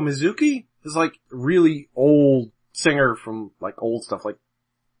 Ichiro Mizuki is like really old singer from like old stuff like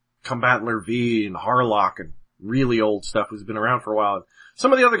Combatler V and Harlock and really old stuff who's been around for a while.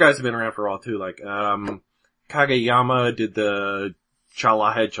 Some of the other guys have been around for a while too, like, Kageyama did the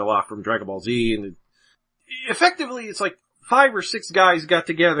Chala Head Chala from Dragon Ball Z, and effectively it's like 5 or 6 guys got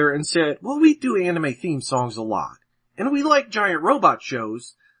together and said, well, we do anime theme songs a lot, and we like giant robot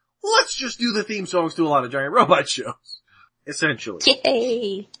shows, let's just do the theme songs to a lot of giant robot shows. Essentially.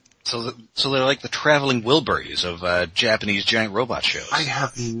 Yay. So they're like the traveling Wilburys of Japanese giant robot shows. I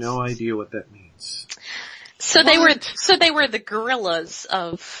have no idea what that means. So they were the gorillas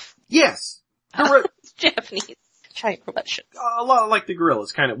of Yes! Japanese giant robot shows. A lot like the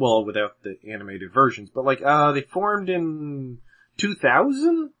Gorillas, kind of, well, without the animated versions, but like, they formed in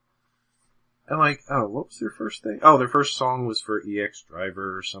 2000? And like, oh, what was their first thing? Oh, their first song was for EX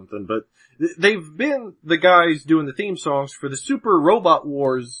Driver or something, but they've been the guys doing the theme songs for the Super Robot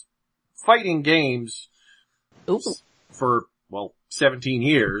Wars fighting games Ooh. for, well, 17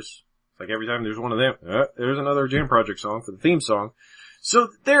 years. Like every time there's one of them, there's another Jam Project song for the theme song. So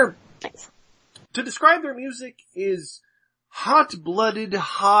they're, Nice. to describe their music is hot-blooded,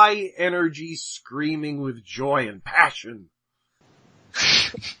 high-energy screaming with joy and passion.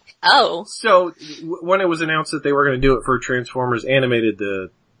 Oh. So, when it was announced that they were going to do it for Transformers Animated,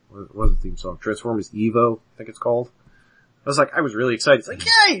 what was the theme song? Transformers Evo, I think it's called. I was like, I was really excited. It's like,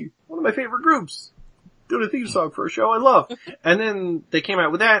 yay! One of my favorite groups. Doing a theme song for a show I love. And then they came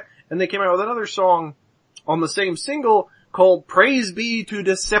out with that, and they came out with another song on the same single called Praise Be to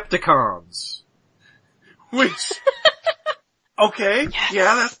Decepticons. Which, okay, Yes.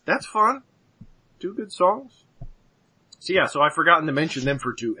 yeah, that's fun. 2 good songs. So yeah, so I've forgotten to mention them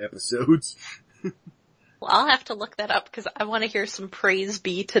for 2 episodes. Well, I'll have to look that up because I want to hear some praise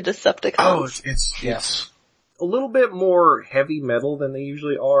be to Decepticons. Oh, it's a little bit more heavy metal than they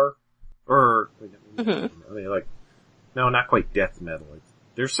usually are. Or, I mean, like, no, not quite death metal.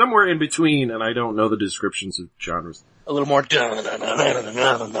 They're somewhere in between, and I don't know the descriptions of genres. A little more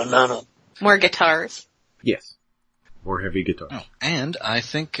More guitars. Yes. More heavy guitar. Oh, and I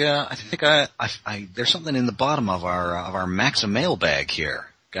think there's something in the bottom of our Maxa mailbag here.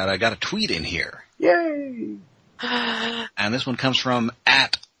 Got a tweet in here. Yay! And this one comes from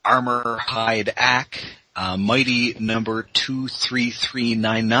 @ArmorHideAck, mighty number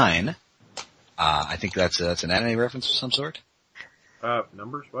 23399. I think that's an anime reference of some sort.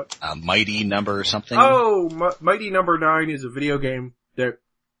 Numbers, what? Mighty number something. Oh, Mighty Number 9 is a video game that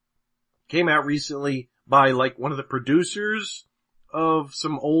came out recently by like one of the producers of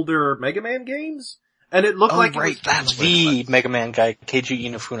some older Mega Man games. And it looked like right, that's the Mega Man guy, Keiji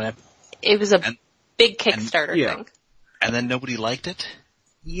Inafune. It was a big Kickstarter yeah. thing. And then nobody liked it?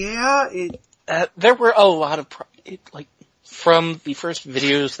 yeah, There were a lot of, from the first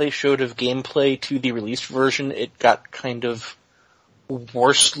videos they showed of gameplay to the released version, it got kind of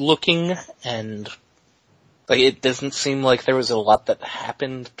worse looking, and it doesn't seem like there was a lot that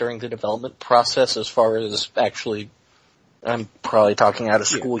happened during the development process as far as actually, I'm probably talking out of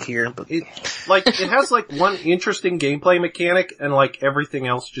school here, but it has like one interesting gameplay mechanic, and like everything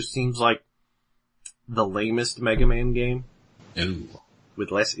else just seems like the lamest Mega Man game. Ooh. With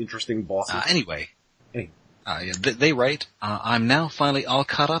less interesting bosses. Anyway. Hey. They write, I'm now finally all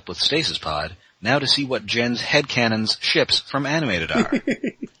caught up with Stasis Pod, now to see what Jen's headcanon's ships from Animated are.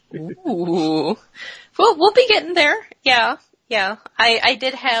 Ooh. Well, we'll be getting there. Yeah. I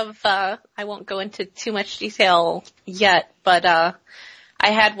did have, I won't go into too much detail yet, but, I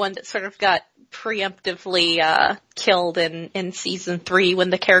had one that sort of got preemptively, killed in season 3 when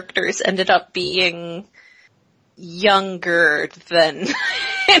the characters ended up being younger than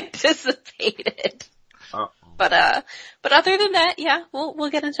anticipated. But other than that, yeah, we'll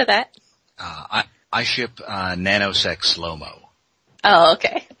get into that. I ship, Nanosec Slow-Mo. Oh,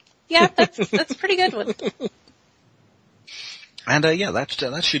 okay. Yeah, that's a pretty good one. And,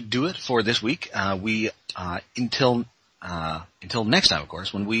 that should do it for this week. Until next time, of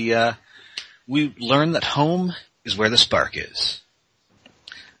course, when we learn that home is where the spark is.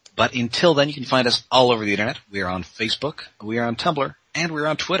 But until then, you can find us all over the internet. We are on Facebook, we are on Tumblr, and we're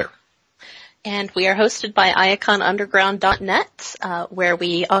on Twitter. And we are hosted by iaconunderground.net, where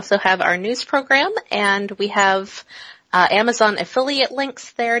we also have our news program, and we have Amazon affiliate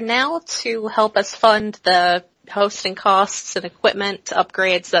links there now to help us fund the hosting costs and equipment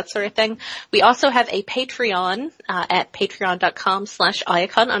upgrades, that sort of thing. We also have a Patreon at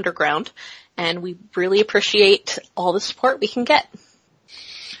patreon.com/Iacon Underground, and we really appreciate all the support we can get.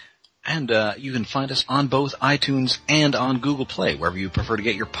 And you can find us on both iTunes and on Google Play, wherever you prefer to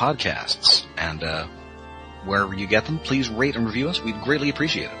get your podcasts. And wherever you get them, please rate and review us. We'd greatly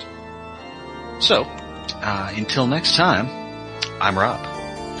appreciate it. So, until next time, I'm Rob.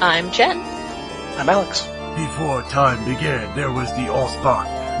 I'm Jen. I'm Alex. Before time began, there was the Allspark.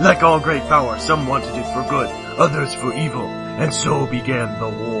 Like all great power, some wanted it for good, others for evil, and so began the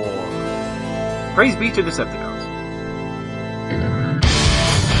war. Praise be to Decepticons.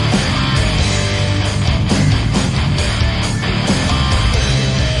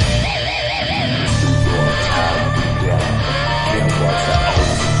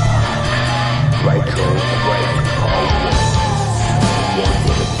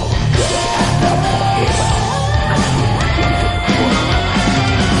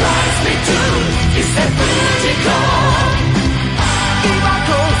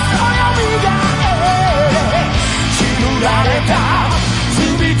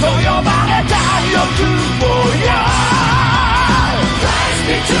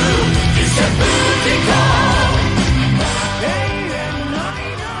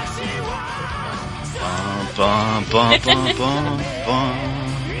 Bum, bum, bum, bum, bum.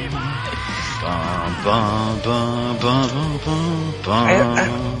 Bum, bum, bum, bum, bum, bum.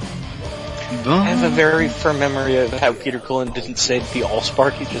 I have a very firm memory of how Peter Cullen didn't say the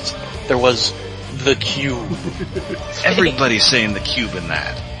Allspark, there was the Cube. Everybody's saying the cube in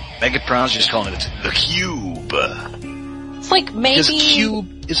that. Megatron's just calling it the cube. It's like maybe... Because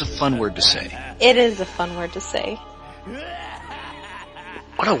cube is a fun word to say. It is a fun word to say.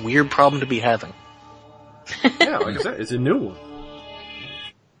 What a weird problem to be having. Yeah, like I said, it's a new one.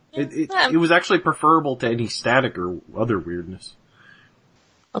 It was actually preferable to any static or other weirdness.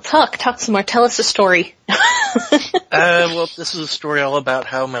 Well, talk some more. Tell us a story. Well, this is a story all about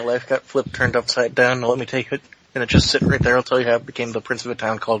how my life got flipped, turned upside down. Now let me take it, and it just sit right there. I'll tell you how I became the prince of a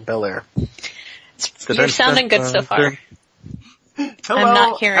town called Bel Air. You're sounding good so far. Hello, I'm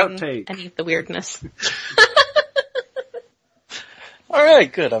not hearing outtake. any of the weirdness.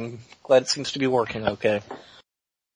 Alright, good. I'm glad it seems to be working okay.